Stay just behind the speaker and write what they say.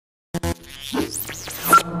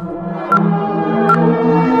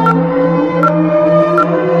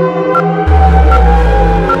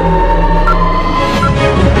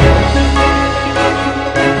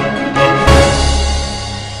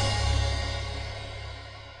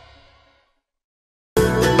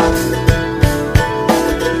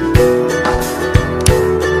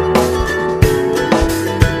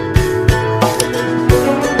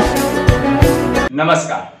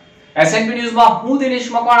નમસ્કાર, SNP news માં હું દિનેશ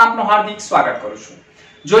મકવાણ આપનું હાર્દિક સ્વાગત કરું છું।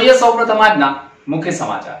 જોઈએ સૌપ્રથમ આજના મુખ્ય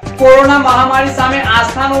સમાચાર। કોરોના મહામારી સામે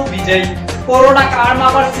આસ્થાનો વિજય। કોરોના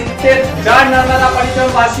કાળમાં પણ 70,000 નર્મદા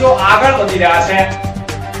પરિક્રમવાસીઓ આગળ વધી રહ્યા છે।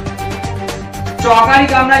 ચોકારી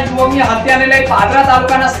ગામના યુવકની હત્યાને લઈ પાદરા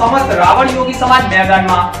તાલુકાના સમસ્ત રાવણ યોગી સમાજ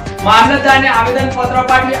મેદાનમાં। મામલતદારને આવેદન પત્ર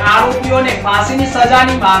પાઠવી આરોપીઓને ફાંસીની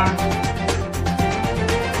સજાની માંગ।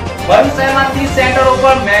 ભરૂચ શહેરમાં 30 સેન્ટરો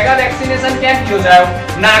પર મેગા વેક્સિનેશન કેમ્પ યોજાયો।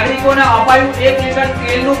 નાગરિકોને અપાયું 1 લીટર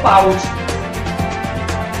તેલનું પાઉચ।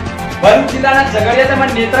 ભરૂચ જિલ્લાના ઝઘડિયા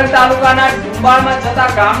તેમજ નેત્રંગ તાલુકાના ડુંબાળમાં જતા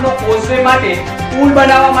ગામનો કોઝવે માટે પુલ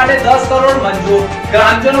બનાવવા માટે 10 કરોડ મંજૂર।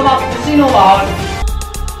 ગ્રામજનોમાં ખુશીનો માહોલ।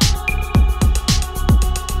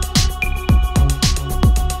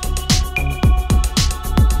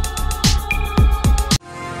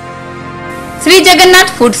 શ્રી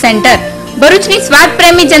જગન્નાથ ફૂડ સેન્ટર ભરૂચની સ્વાદ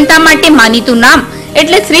પ્રેમી જનતા માટે માનીતું નામ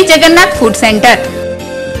એટલે Shri Jagannath food centre.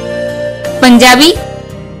 Punjabi,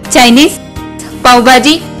 Chinese,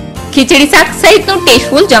 pav bhaji, ખીચડી શાક સહિતનું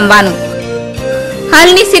ટેસ્ટફુલ જમવાનું।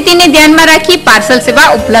 હાલની સ્થિતિને ધ્યાનમાં રાખી પાર્સલ સેવા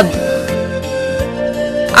ઉપલબ્ધ।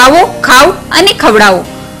 આવો, ખાઓ અને ખવડાવો।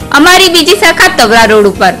 અમારી બીજી શાખા તવરા રોડ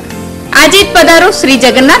ઉપર। આજે જ પધારો શ્રી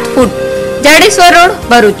જગન્નાથ ફૂડ, જાડેશ્વર રોડ,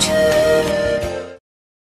 ભરૂચ।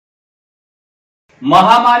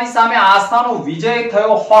 મહામારી સામે આસ્થાનો વિજય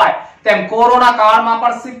થયો હોય તેમ કોરોના કાળમાં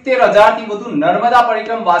પણ 70,000 થી વધુ નર્મદા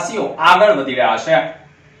પરિક્રમવાસીઓ આગળ વધી રહ્યા છે।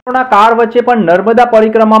 કોરોના કાળ વચ્ચે પણ નર્મદા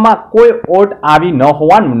પરિક્રમામાં કોઈ ઓટ આવી ન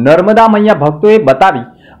હોવાનું નર્મદા મૈયા ભક્તોએ બતાવી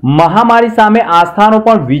મહામારી સામે આસ્થાનો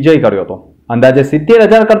પણ વિજય કર્યો હતો। અંદાજે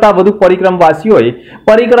 70,000 કરતા વધુ પરિક્રમવાસીઓએ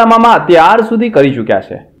પરિક્રમામાં અત્યાર સુધી કરી ચૂક્યા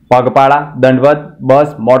છે। પગપાળા, દંડવત, બસ,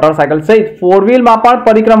 मोटरसाइकिल सहित 4 व्हील में पर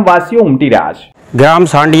परिक्रमवासियों उमटी रहा है। ग्राम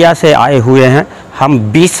सांडिया से आए हुए हैं। हम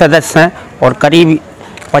 20 सदस्य हैं और करीब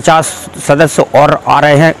 50 सदस्य और आ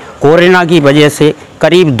रहे हैं। कोरोना की वजह से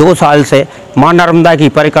करीब 2 साल से मां नर्मदा की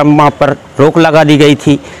परिक्रमा पर रोक लगा दी गई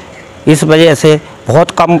थी। इस वजह से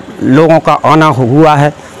बहुत कम लोगों का आना हुआ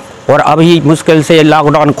है और अभी मुश्किल से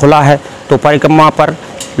लॉकडाउन खुला है तो परिक्रमा पर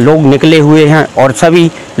लोग निकले हुए हैं और सभी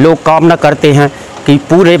लोग कामना करते हैं कि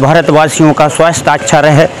पूरे भारतवासियों का स्वास्थ्य अच्छा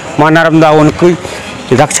रहे, मां नर्मदा उनकी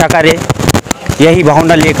रक्षा करे। यही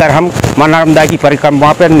भावना लेकर हम मां नर्मदा की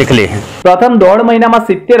परिक्रमा पर निकले हैं। प्रथम 1.5 મહિનામાં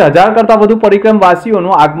 70,000 કરતા વધુ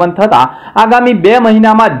પરિક્રમવાસીઓનું આગમન થતા આગામી 2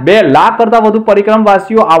 મહિનામાં 2 લાખ કરતા વધુ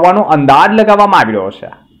પરિક્રમવાસીઓ આવવાનો અંદાજ લગાવવામાં આવી રહ્યો છે।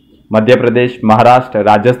 મધ્યપ્રદેશ, મહારાષ્ટ્ર,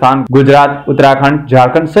 રાજસ્થાન, ગુજરાત, ઉત્તરાખંડ,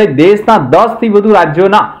 ઝારખંડ સહિત દેશના 10 થી વધુ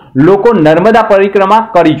રાજ્યોના લોકો નર્મદા પરિક્રમા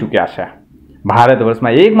કરી ચૂક્યા છે। ભારત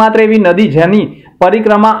વર્ષમાં એકમાત્ર એવી નદી જેની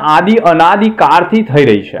પરિક્રમા આદि અનાદि કાળથી થઈ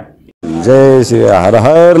રહી છે। जय श्री हर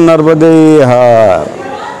हर नर्मदे हर।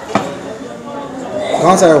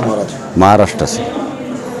 कहाँ से आए हो महाराज? महाराष्ट्र से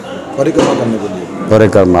परिक्रमा करने के लिए।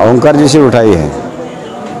 परिक्रमा ओंकार जी से उठाई है।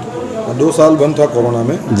 2 साल बंद था कोरोना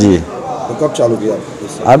में जी। तो कब चालू किया?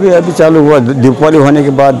 अभी चालू हुआ, दीपावली होने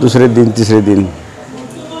के बाद दूसरे दिन तीसरे दिन।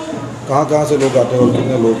 कहाँ से लोग आते हैं और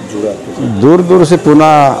कितने लोग जुड़े आपके साथ? दूर दूर से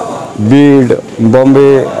पुणे, बीड, बॉम्बे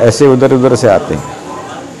ऐसे उधर से आते हैं।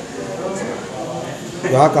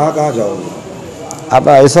 यहाँ कहाँ जाओगे? अब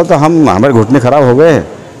ऐसा तो हमारे घुटने खराब हो गए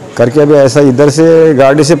करके अभी ऐसा इधर से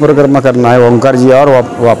गाड़ी से परिक्रमा करना है ओंकार जी और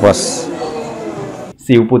वापस।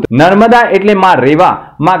 शिवपुत्र नर्मदा एटले मां रेवा,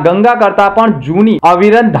 मां गंगा करता पण जूनी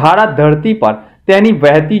अविरत धारा धरती पर तेनी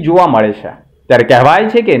वहेती जोवा मळे छे। त्यारे कहेवाय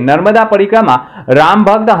छे के नर्मदा परिक्रमा राम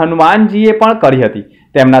भक्त हनुमानजीए पण करी हती।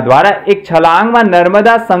 તેમના દ્વારા એક છલાંગમાં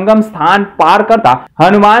નર્મદા સંગમ સ્થાન પાર કરતા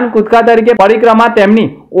હનુમાન કૂદકા તરીકે પરિક્રમા તેમની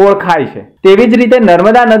ઓળખાય છે। તેવી જ રીતે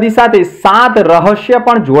નર્મદા નદી સાથે 7 રહસ્ય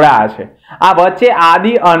પણ જોડાયા છે। આ વચ્ચે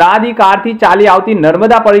આદિ અનાદિ કાળથી ચાલી આવતી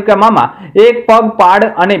નર્મદા પરિક્રમામાં એક પગપાળ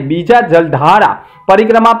અને બીજા જલધારા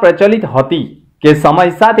પરિક્રમા પ્રચલિત હતી કે સમય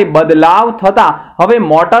સાથે બદલાવ થતા હવે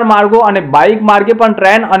મોટર માર્ગો અને બાઇક માર્ગે પણ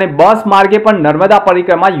ટ્રેન અને બસ માર્ગે પણ નર્મદા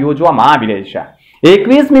પરિક્રમા યોજવામાં આવી રહી છે।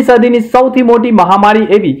 21મી સદીની સૌથી મોટી મહામારી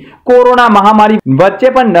એવી કોરોના મહામારી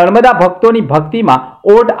વચ્ચે પણ નર્મદા ભક્તોની ભક્તિમાં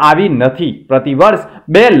ઓટ આવી નથી। પ્રતિવર્ષ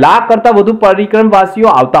 2 લાખ કરતા વધુ પરિક્રમવાસીઓ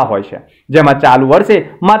આવતા હોય છે, જેમાં ચાલુ વર્ષે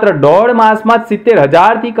માત્ર 1.5 માસમાં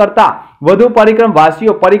 70,000 થી કરતા વધુ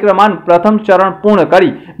પરિક્રમવાસીઓ પરિક્રમાનું પ્રથમ ચરણ પૂર્ણ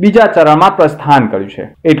કરી બીજા ચરણમાં પ્રસ્થાન કર્યું છે।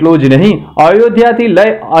 એટલું જ નહીં, અયોધ્યાથી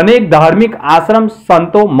લઈ અનેક ધાર્મિક આશ્રમ,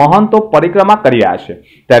 સંતો, મહંતો પરિક્રમા કરી રહ્યા છે।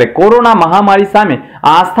 ત્યારે કોરોના મહામારી સામે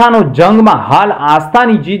આસ્થાનો જંગમાં હાલ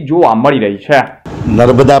આસ્થાની જીત જોવા મળી રહી છે।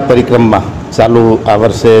 नर्मदा परिक्रमा चालू आ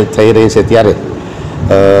वर्षे थई रही है त्यारे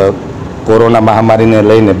कोरोना महामारी ने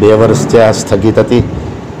लईने 2 वर्ष ત્યાં સ્થગિત હતી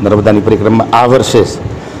નર્મદાની પરિક્રમા। આ વર્ષે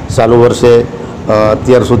ચાલુ વર્ષે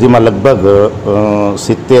અત્યાર સુધીમાં લગભગ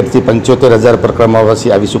 70,000 થી 75,000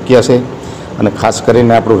 પરિક્રમાવાસી આવી ચૂક્યા છે અને ખાસ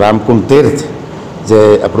કરીને આપણું રામકુંડ તીર્થ જે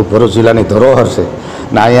આપણું ભરૂચ જિલ્લાની ધરોહર છે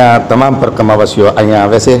ને અહીંયા તમામ પરિક્રમાવાસીઓ અહીંયા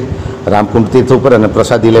આવે છે રામકુંડ તીર્થ ઉપર અને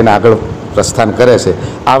પ્રસાદી લઈને આગળ પ્રસ્થાન કરે છે.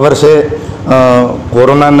 આ વર્ષે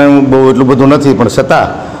કોરોનાનું બહુ એટલું બધું નથી, પણ છતાં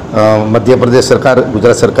મધ્યપ્રદેશ સરકાર,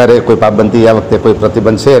 ગુજરાત સરકારે કોઈ પાબંદી આ વખતે કોઈ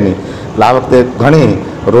પ્રતિબંધ છે નહીં. એટલે આ વખતે ઘણી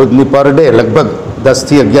રોજની પર ડે લગભગ 10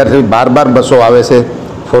 થી 11 12 બસો આવે છે,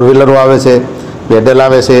 4 વ્હીલરો આવે છે, પેડલ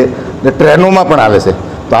આવે છે ને ટ્રેનોમાં પણ આવે છે.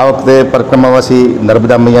 તો આ વખતે પરિક્રમાવાસી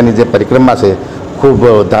નર્મદા મૈયાની જે પરિક્રમા છે ખૂબ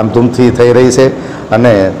ધામધૂમથી થઈ રહી છે.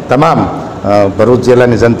 અને તમામ ભરૂચ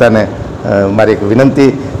જિલ્લાની જનતાને મારી એક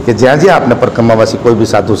વિનંતી કે જ્યાં જ્યાં આપને પરિક્રમાવાસી કોઈ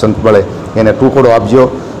બી સાધુ સંત મળે એને ટુકડો આપજો,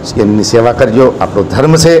 એમની સેવા કરજો. આપણો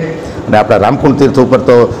ધર્મ છે અને આપણા રામકુંડ તીર્થ ઉપર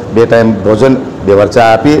તો 2 ટાઈમ ભોજન 2 વાર ચા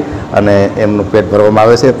આપી અને એમનું પેટ ભરવામાં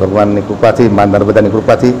આવે છે. ભગવાનની કૃપાથી, મા નર્મદાની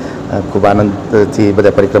કૃપાથી ખૂબ આનંદથી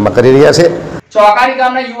બધા પરિક્રમા કરી રહ્યા છે. ચોકારી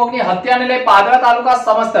ગામના યુવકની હત્યાને લઈ પાદરા તાલુકા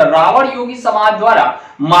સમસ્ત રાવણ યોગી સમાજ દ્વારા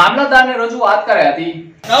મામલતદારને રજૂઆત કરી હતી.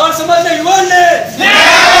 રાવણ સમાજના યુવાનને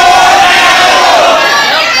ન્યાય અપાવો!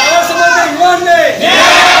 રાવણ સમાજના યુવાનને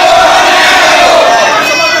ન્યાય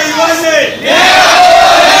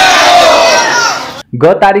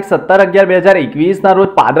ગત તારીખ 17/11/2021 ના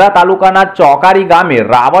રોજ પાદરા તાલુકાના ચોકારી ગામે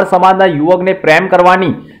રાવણ સમાજના યુવકને પ્રેમ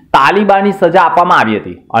કરવાની તાલિબાની સજા આપવામાં આવી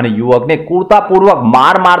હતી અને યુવકને ક્રૂરતાપૂર્વક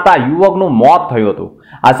માર મારતા યુવકનું મોત થયું હતું.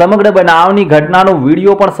 આ સમગ્ર બનાવની ઘટનાનો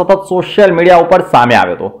વિડીયો પણ સતત સોશિયલ મીડિયા ઉપર સામે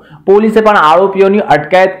આવ્યો હતો. પોલીસે પણ આરોપીઓની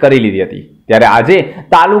અટકાયત કરી લીધી હતી. ત્યારે આજે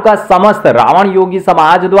તાલુકા સમસ્ત રાવણ યોગી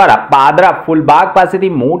સમાજ દ્વારા પાદરા ફૂલબાગ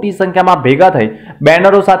પાસેથી મોટી સંખ્યામાં ભેગા થઈ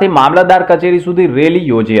બેનરો સાથે મામલતદાર કચેરી સુધી રેલી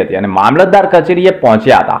યોજી હતી અને મામલતદાર કચેરીએ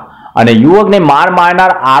પહોંચ્યા હતા અને યુવકને માર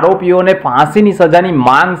મારનાર આરોપીઓને ફાંસીની સજાની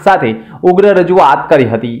માંગ સાથે ઉગ્ર રજૂઆત કરી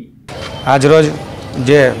હતી. આજરોજ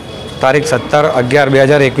જે તારીખ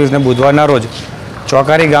 17/11/2021 ને બુધવારના રોજ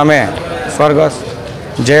ચોકારી ગામે સ્વર્ગસ્થ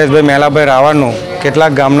જયેશભાઈ મેલાભાઈ રાવણનું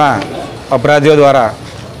કેટલાક ગામના અપરાધીઓ દ્વારા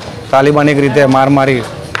તાલિબાનિક રીતે માર મારી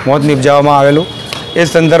મોત નિપજાવવામાં આવેલું. એ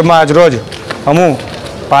સંદર્ભમાં આજરોજ અમુક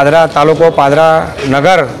પાદરા તાલુકો, પાદરા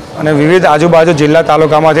નગર અને વિવિધ આજુબાજુ જિલ્લા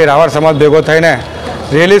તાલુકામાંથી રાવણ સમાજ ભેગો થઈને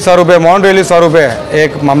રેલી સ્વરૂપે, મૌન રેલી સ્વરૂપે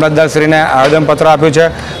એક મામલતદારશ્રીને આવેદનપત્ર આપ્યું છે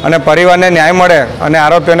અને પરિવારને ન્યાય મળે અને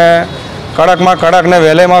આરોપીઓને કડકમાં કડક ને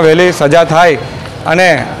વહેલેમાં વહેલી સજા થાય અને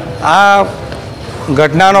આ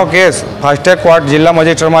ઘટનાનો કેસ ફાસ્ટ ટ્રેક કોર્ટ જિલ્લા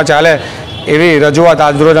મજિસ્ટ્રેટમાં ચાલે એવી રજૂઆત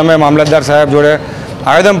આજરોજ અમે મામલતદાર સાહેબ જોડે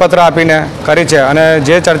આવેદનપત્ર આપીને કરી છે અને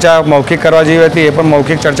જે ચર્ચા મૌખિક કરવા જેવી હતી એ પણ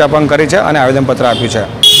મૌખિક ચર્ચા પણ કરી છે અને આવેદનપત્ર આપ્યું છે.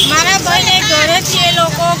 મારા ભાઈને ઘરેથી એ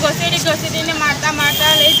લોકો ઘસીડીને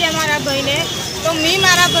મારતા લઈ જાય મારા ભાઈને. તો મેં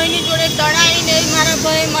મારા ભાઈની જોડે તણાઈને મારા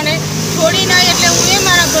ભાઈ મને છોડી નહીં, એટલે હું એ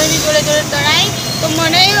મારા ભાઈની જોડે તણાઈ. તો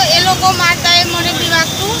મને એ લોકો મારતા એ મને બી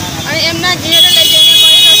વાગતું અને એમના ઘેરે લઈ જઈને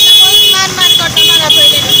માર કરતા મારા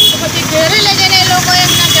ભાઈને. તો પછી ઘેરે લઈ જઈને એ લોકો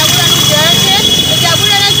એમના જાબુડાનું ઝેર છે, તો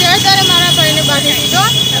જાબુડાના ઝેર દ્વારા મારા ભાઈને બાંધી દીધો.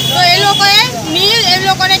 તો એ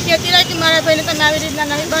લોકોને કહેતી રહી કે મારા ભાઈને તમે આવી રીતના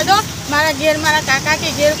નહીં બાંધો. મારા ઘેર મારા કાકા કે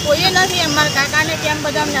ઘેર કોઈએ નથી, એમ મારા કાકાને કેમ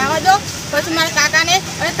બધા અમને આવવા દો. પછી મારા કાકાને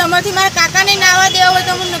અને તમારથી મારા કાકાને નાવા દેવા હોય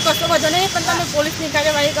તો મને કશો બધો નહીં, પણ તમે પોલીસની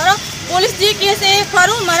કાર્યવાહી કરો. પોલીસ જે કહેશે એ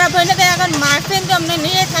ખરું. મારા ભાઈને ત્યાં આગળ મારશે ને તો અમને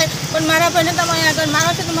નહીં એ થાય, પણ મારા ભાઈને તમે અહીંયા આગળ મારો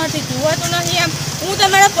છો તો મારાથી જોવાતું નથી. એમ હું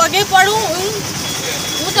તમારા પગે પડું,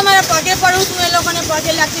 હું તમારા પગે પડું છું, એ લોકોને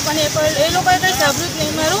પગે લાગતી, પણ એ લોકોએ કંઈ સાંભળ્યું જ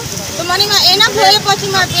નહીં મારું. તો મને એના ભયે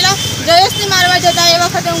પછી પેલા જયેશને મારવા જતા એ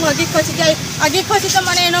વખતે હું આગી ખસી જાય. આગી ખસી તો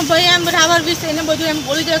મને એનો ભય એમ રાવણ વિશે એને બધું એમ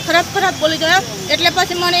બોલી જાય, ખરાબ બોલી જાય. એટલે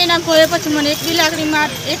પછી મને એના ભયે પછી મને એક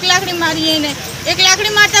લાકડી મારી એને. એક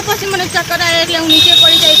લાકડી મારતા પછી મને ચક્કર આવે એટલે હું નીચે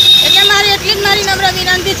પડી જાય. એટલે મારી એટલી જ મારી નમ્ર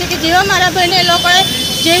વિનંતી છે કે જેવા મારા ભાઈને એ લોકોએ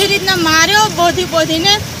જેવી રીતના માર્યો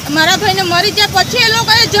બોધીને મારા ભાઈને મરી જાય, પછી એ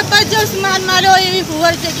લોકોએ જબરજસ્ત માર્યો એવી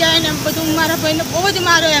ભુવર જગ્યાએ ને બધું મારા ભાઈને બહુ જ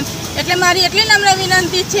માર્યો એમ. એટલે મારી એટલી નમ્ર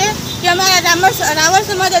વિનંતી છે કે અમારા રાવણ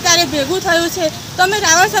સમાજ અત્યારે ભેગું થયું છે, તો અમે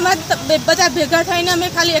રાવણ સમાજ બધા ભેગા થઈને અમે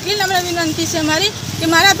ખાલી એટલી નમ્ર વિનંતી છે મારી કે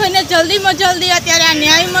મારા ભાઈને જલ્દીમાં જલ્દી અત્યારે આ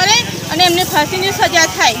ન્યાય મળે અને એમને ફાંસીની સજા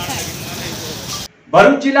થાય.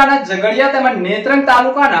 ભરૂચ જિલ્લાના ઝઘડિયા તેમજ નેત્રંગ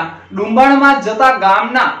તાલુકાના ડુંબાણમાં જતા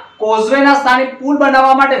ગામના કોઝવેના સ્થાને પુલ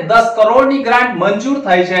બનાવવા માટે 10 કરોડની ગ્રાન્ટ મંજૂર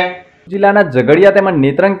થઈ છે. જિલ્લાના ઝઘડિયા તેમજ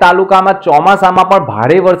નેત્રંગ તાલુકામાં ચોમાસામાં પણ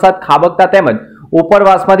ભારે વરસાદ ખાબકતા તેમજ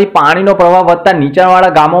ઉપરવાસમાંથી પાણીનો પ્રવાહ વધતા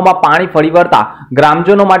નીચાણવાળા ગામોમાં પાણી ફરી વળતા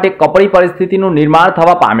ગ્રામજનો માટે કપરી પરિસ્થિતિનું નિર્માણ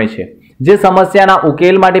થવા પામે છે. જે સમસ્યાના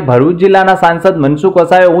ઉકેલ માટે ભરૂચ જિલ્લાના સાંસદ મનસુખ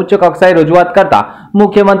વસાવાએ ઉચ્ચ કક્ષાએ રજૂઆત કરતા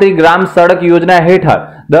મુખ્યમંત્રી ગ્રામ સડક યોજના હેઠળ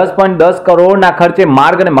 10.10 કરોડના ખર્ચે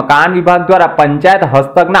માર્ગ અને મકાન વિભાગ દ્વારા પંચાયત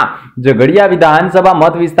હસ્તકના ઝઘડિયા વિધાનસભા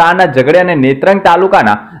મત વિસ્તારના ઝઘડિયા અને નેત્રંગ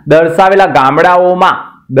તાલુકાના દર્શાવેલા ગામડાઓમાં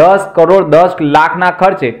 10 કરોડ 10 લાખના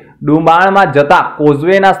ખર્ચે ડુંબાણમાં જતા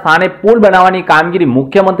કોઝવેના સ્થાને પુલ બનાવવાની કામગીરી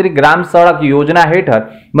મુખ્યમંત્રી ગ્રામ સડક યોજના હેઠળ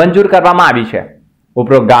મંજૂર કરવામાં આવી છે.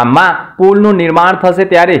 ઉપરોક્ત ગામમાં પુલનું નિર્માણ થશે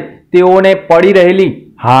ત્યારે તેઓને પડી રહેલી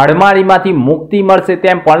હાડમારીમાંથી મુક્તિ મળશે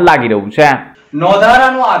તેમ પણ લાગી રહ્યું છે.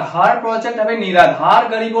 નોંધારાનો આધાર પ્રોજેક્ટ હવે નિરાધાર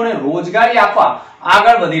ગરીબોને રોજગારી આપવા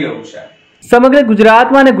આગળ વધી રહ્યું છે. સમગ્ર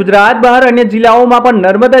ગુજરાતમાં અને ગુજરાત બહાર અન્ય જિલ્લાઓમાં પણ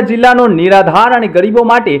નર્મદા જિલ્લાનો નિરાધાર અને ગરીબો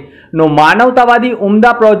માટેનો માનવતાવાદી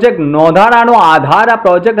ઉમદા પ્રોજેક્ટ નોંધારાનો આધાર આ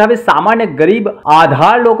પ્રોજેક્ટ હવે સામાન્ય ગરીબ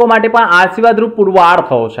આધાર લોકો માટે પણ આશીર્વાદરૂપ પુરવાર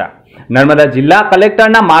થયો છે. નર્મદા જિલ્લા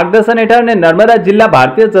કલેક્ટરના માર્ગદર્શન હેઠળ અને નર્મદા જિલ્લા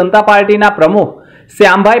ભારતીય જનતા પાર્ટીના પ્રમુખ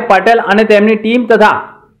શ્યામભાઈ પટેલ અને તેમની ટીમ તથા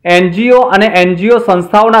એનજીઓ અને એનજીઓ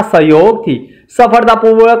સંસ્થાઓના સહયોગથી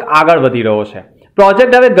સફળતાપૂર્વક આગળ વધી રહ્યો છે.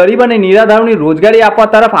 પ્રોજેક્ટ હવે ગરીબ અને નિરાધારોની રોજગારી આપવા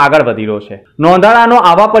તરફ આગળ વધી રહ્યો છે. નોંધારાનો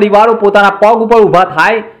આવા પરિવારો પોતાના પગ ઉપર ઊભા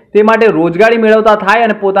થાય તે માટે રોજગારી મેળવતા થાય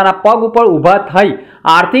અને પોતાના પગ ઉપર ઊભા થઈ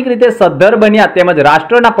આર્થિક રીતે સદ્ધર બન્યા તેમજ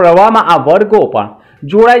રાષ્ટ્રના પ્રવાહમાં આ વર્ગો પણ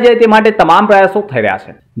જોડાઈ જાય તે માટે તમામ પ્રયાસો થઈ રહ્યા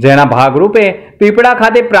છે. જેના ભાગરૂપે પીપળા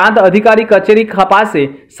ખાતે પ્રાંત અધિકારી કચેરી પાસે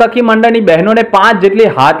સખી મંડળની બહેનોને 5 જેટલી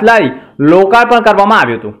હાથલારી લોકાર્પણ કરવામાં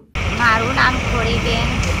આવ્યું હતું. મારું નામ થોડીબેન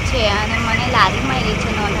છે અને મને લારી મળી છે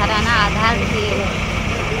નોંધારાના આધારથી.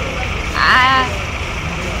 આ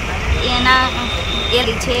એના એ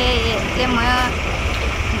છે એટલે મેં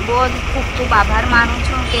બહુ ખૂબ આભાર માનું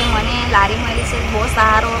છું કે મને લારી મળી છે. બહુ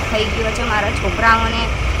સહારો થઈ ગયો છે મારા છોકરાઓને.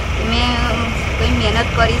 મેં કંઈ મહેનત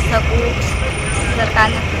કરી શકું.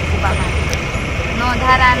 સરકારને ખૂબ આભાર.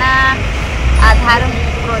 નોંધારાના આધાર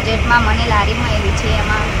પ્રોજેક્ટમાં મને લારી મળી છે.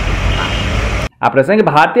 એમાં આ પ્રસંગે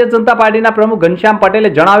ભારતીય જનતા પાર્ટીના પ્રમુખ ઘનશ્યામ પટેલે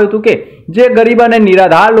જણાવ્યું હતું કે જે ગરીબ અને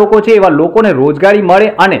નિરાધાર લોકો છે એવા લોકોને રોજગારી મળે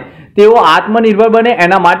અને તેઓ આત્મનિર્ભર બને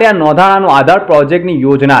એના માટે આ નોંધારાનો આધાર પ્રોજેક્ટની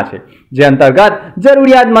યોજના છે, જે અંતર્ગત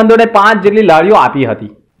જરૂરિયાતમંદોને 5 જેટલી લારીઓ આપી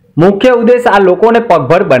હતી. મુખ્ય ઉદ્દેશ આ લોકોને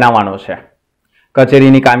પગભર બનાવવાનો છે.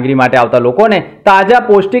 કચેરીની કામગીરી માટે આવતા લોકોને તાજા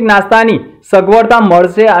પૌષ્ટિક નાસ્તાની સગવડતા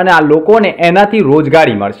મળશે અને આ લોકોને એનાથી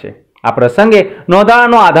રોજગારી મળશે. આ પ્રસંગે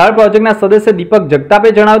નોંધારાનો આધાર પ્રોજેક્ટના સદસ્ય દીપક જગતાપે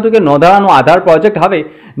જણાવ્યું હતું કે નોંધારાનો આધાર પ્રોજેક્ટ હવે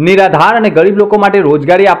નિરાધાર અને ગરીબ લોકો માટે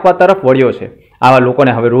રોજગારી આપવા તરફ વળ્યો છે. આવા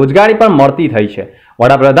લોકોને હવે રોજગારી પણ મળતી થઈ છે.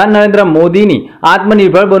 વડાપ્રધાન નરેન્દ્ર મોદીની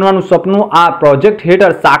આત્મનિર્ભર બનવાનું સપનું આ પ્રોજેક્ટ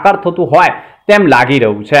હેઠળ સાકાર થતું હોય તેમ લાગી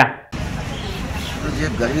રહ્યું છે. જે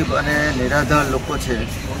ગરીબ અને નિરાધાર લોકો છે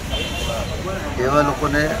એવા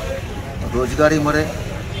લોકોને રોજગારી મળે,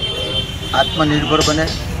 આત્મનિર્ભર બને,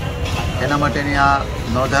 એના માટેની આ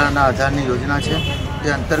નોંધારાના આધારની યોજના છે. તે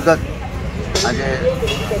અંતર્ગત આજે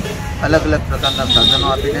અલગ અલગ પ્રકારના સાધનો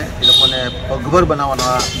આપીને એ લોકોને પગભર બનાવવાનો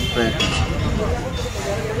આ પ્રયત્ન છે.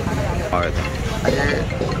 આજે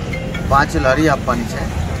 5 લારી આપવાની છે.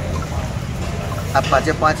 આ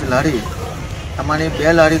 5 લારી, આમાંની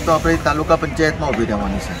 2 લારી તો આપણી તાલુકા પંચાયતમાં ઊભી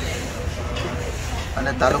રહેવાની છે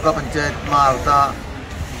અને તાલુકા પંચાયતમાં આવતા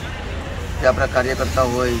જે આપણા કાર્યકર્તા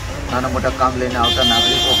હોય, નાના મોટા કામ લઈને આવતા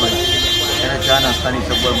નાગરિકો હોય, એને ચા નાસ્તાની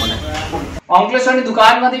સગવડ મળે. અંકલેશ્વરની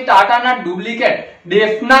દુકાનમાંથી ટાટાના ડુપ્લિકેટ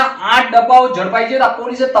ડેફના 8 ડબ્બાઓ ઝડપાઈ જતા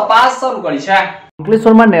પોલીસે તપાસ શરૂ કરી છે.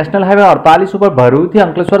 અંકલેશ્વરમાં નેશનલ હાઈવે 48 ઉપર ભરૂચથી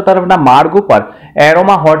અંકલેશ્વર તરફના માર્ગ ઉપર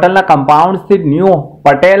એરોમા હોટલના કમ્પાઉન્ડ સ્થિત ન્યૂ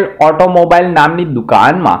પટેલ ઓટોમોબાઈલ નામની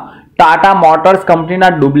દુકાનમાં ટાટા મોટર્સ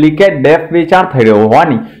કંપનીના ડુપ્લિકેટ ડેફ વેચાણ થઈ રહ્યો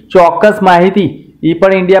હોવાની ચોક્કસ માહિતી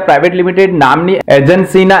ઈપર ઇન્ડિયા પ્રાઇવેટ લિમિટેડ નામની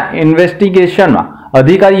એજન્સીના ઇન્વેસ્ટિગેશનમાં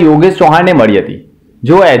અધિકારી યોગેશ ચૌહાણને મળી હતી.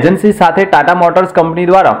 જો એજન્સી સાથે ટાટા મોટર્સ કંપની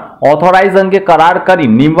દ્વારા ઓથોરાઇઝ અંગે કરાર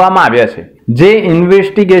કરી નીમવામાં આવ્યા છે. જે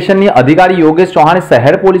ઇન્વેસ્ટિગેશનની અધિકારી યોગેશ ચૌહાણે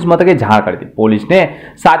શહેર પોલીસ મથકે જાણ કરી હતી. પોલીસને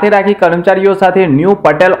સાથે રાખી કર્મચારીઓ સાથે new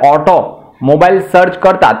Patel auto mobile search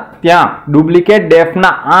કરતા ત્યાં ડુપ્લિકેટ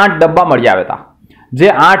ડેફના 8 ડબ્બા મળી આવ્યા હતા.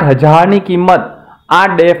 જે 8,000ની કિંમત આ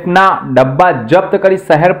ડેફના ડબ્બા જપ્ત કરી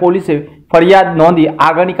શહેર પોલીસે ફરિયાદ નોંધી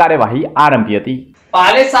આગળની કાર્યવાહી આરંભી હતી.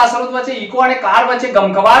 પાલેજ સાસરોદ વચ્ચે ઇકો અને કાર વચ્ચે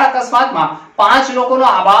ગમખવાર અકસ્માતમાં 5 લોકોનો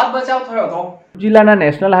આબાદ બચાવ થયો હતો. જિલ્લાના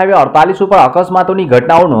નેશનલ હાઈવે 48 ઉપર અકસ્માતોની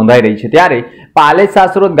ઘટનાઓ નોંધાઈ રહી છે. ત્યારે પાલેજ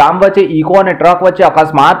સાસરોદ ગામ વચ્ચે ઇકો અને ટ્રક વચ્ચે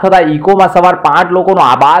અકસ્માત થતા ઇકોમાં સવાર 5 લોકોનો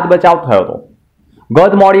આબાદ બચાવ થયો હતો.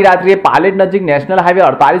 ગત મોડી રાત્રિએ પાલેજ નજીક નેશનલ હાઈવે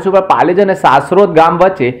 48 ઉપર પાલેજ અને સાસરોદ ગામ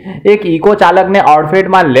વચ્ચે એક ઇકો ચાલકને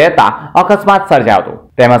અડફેટમાં લેતા અકસ્માત સર્જાયો હતો.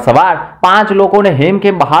 તેમાં સવાર 5 લોકોને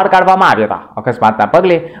હેમખેમ બહાર કાઢવામાં આવ્યા હતા. અકસ્માતના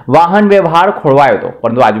પગલે વાહન વ્યવહાર ખોરવાયો હતો,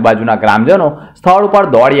 પરંતુ આજુબાજુના ગ્રામજનો સ્થળ ઉપર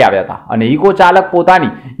દોડી આવ્યા હતા અને ઇકો ચાલક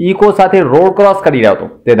પોતાની ઇકો સાથે રોડ ક્રોસ કરી રહ્યો હતો.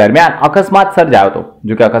 તે દરમિયાન અકસ્માત સર્જાયો હતો.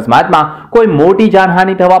 જોકે અકસ્માતમાં કોઈ મોટી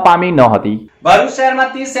જાનહાનિ થવા પામી ન હતી. ભરૂચ શહેરમાં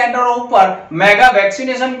 30 સેન્ટરો ઉપર મેગા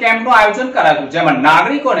વેક્સિનેશન કેમ્પનું આયોજન કરાયું, જેમાં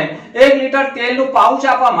નાગરિકોને 1 લીટર તેલનું પાઉચ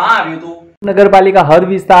આપવામાં આવ્યું હતું. નગરપાલિકા હદ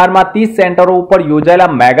વિસ્તારમાં 30 સેન્ટરો ઉપર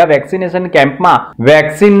યોજાયેલા મેગા વેક્સિનેશન કેમ્પમાં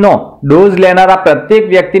વેક્સિનનો ડોઝ લેનારા પ્રત્યેક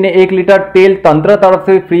વ્યક્તિને 1 લીટર તેલ તંત્ર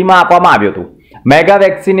તરફથી ફ્રીમાં આપવામાં આવ્યું હતું. મેગા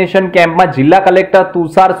વેક્સિનેશન કેમ્પમાં જિલ્લા કલેક્ટર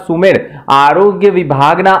તુષાર સુમેર, આરોગ્ય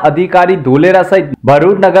વિભાગના અધિકારી ધોલેરા સહિત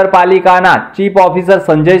ભરૂચ નગરપાલિકાના ચીફ ઓફિસર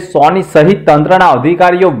સંજય સોની સહિત તંત્રના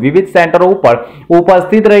અધિકારીઓ વિવિધ સેન્ટરો ઉપર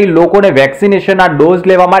ઉપસ્થિત રહી લોકોને વેક્સિનેશનના ડોઝ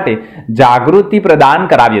લેવા માટે જાગૃતિ પ્રદાન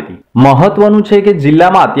કરાવી હતી। મહત્વનું છે કે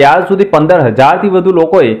જિલ્લામાં અત્યાર સુધી 15,000 થી વધુ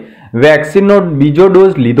લોકોએ વેક્સિનનો બીજો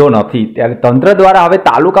ડોઝ લીધો નથી, ત્યારે તંત્ર દ્વારા હવે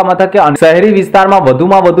તાલુકા મથકે અને શહેરી વિસ્તારમાં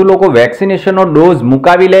વધુમાં વધુ લોકો વેક્સિનેશનનો ડોઝ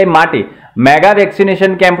મુકાવી લે માટે મેગા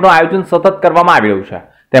વેક્સિનેશન કેમ્પનું આયોજન સતત કરવામાં આવી રહ્યું છે।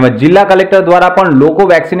 તેમજ જિલ્લા કલેક્ટર દ્વારા પણ લોકો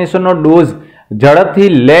વેક્સિનેશનનો ડોઝ ઝડપથી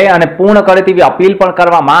લે અને પૂર્ણ કરે તેવી અપીલ પણ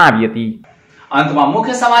કરવામાં આવી હતી। અંતમાં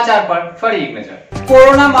મુખ્ય સમાચાર પર ફરી એક નજર।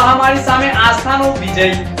 કોરોના મહામારી સામે આસ્થાનો વિજય।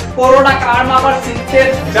 કોરોના કાળમાં પણ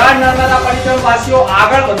 70,000 નર્મદા પરિક્રમવાસીઓ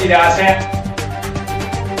આગળ વધી રહ્યા છે।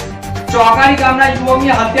 ચોકારી ગામના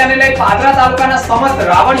યુવકની હત્યાને લઈ પાદરા તાલુકાના સમસ્ત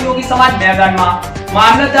રાવણ યોગી સમાજ મેદાનમાં।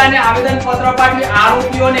 મામલતદારને આવેદન પત્ર પાઠવી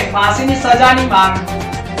આરોપીઓને ફાંસીની સજાની માંગ।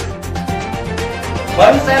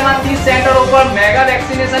 ભરૂચ શહેરમાં 30 સેન્ટરો પર મેગા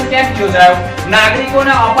વેક્સિનેશન કેમ્પ યોજાયો।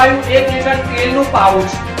 નાગરિકોને અપાયું 1 લીટર તેલનું પાઉચ।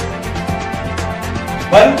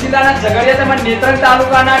 ભરૂચ જિલ્લાના ઝઘડિયા તેમજ નેત્રંગ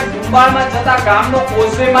તાલુકાના ડુંબાળમાં જતા ગામનો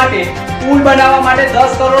કોઝવે માટે પુલ બનાવવા માટે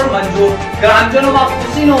 10 કરોડ મંજૂર। ગ્રામજનોમાં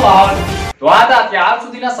ખુશીનો માહોલ। તો આ હતા ત્યાર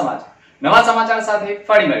સુધીના સમાચાર। નવા સમાચાર સાથે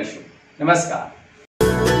ફરી મળીશું। નમસ્કાર।